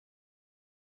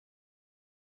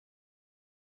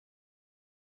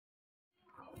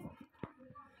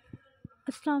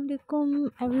Assalamualaikum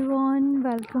everyone,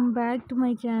 welcome back to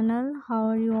my channel.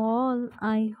 How are you all?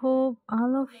 I hope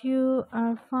all of you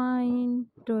are fine,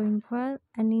 doing well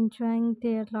and enjoying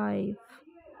their life.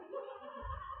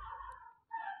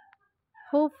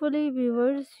 Hopefully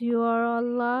viewers, you are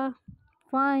all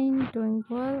fine, doing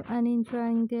well and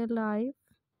enjoying their life.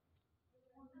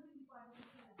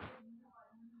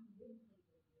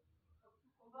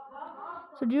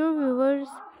 So dear viewers,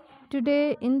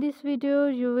 today in this video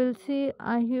you will see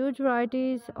a huge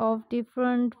varieties of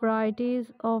different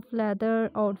varieties of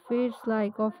leather outfits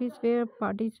like office wear,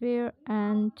 party wear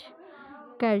and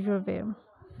casual wear.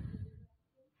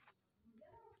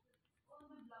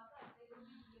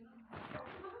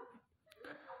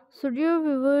 So dear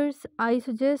viewers, I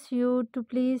suggest you to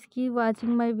please keep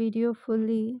watching my video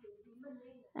fully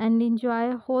and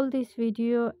enjoy whole this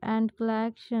video and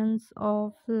collections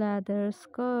of leather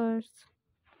skirts.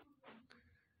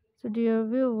 So dear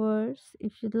viewers,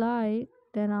 if you like,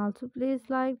 then also please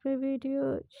like my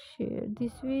video, share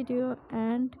this video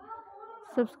and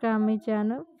subscribe my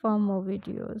channel for more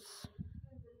videos.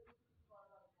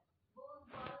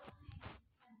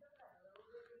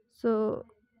 So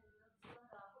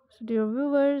dear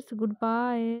viewers,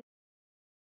 goodbye.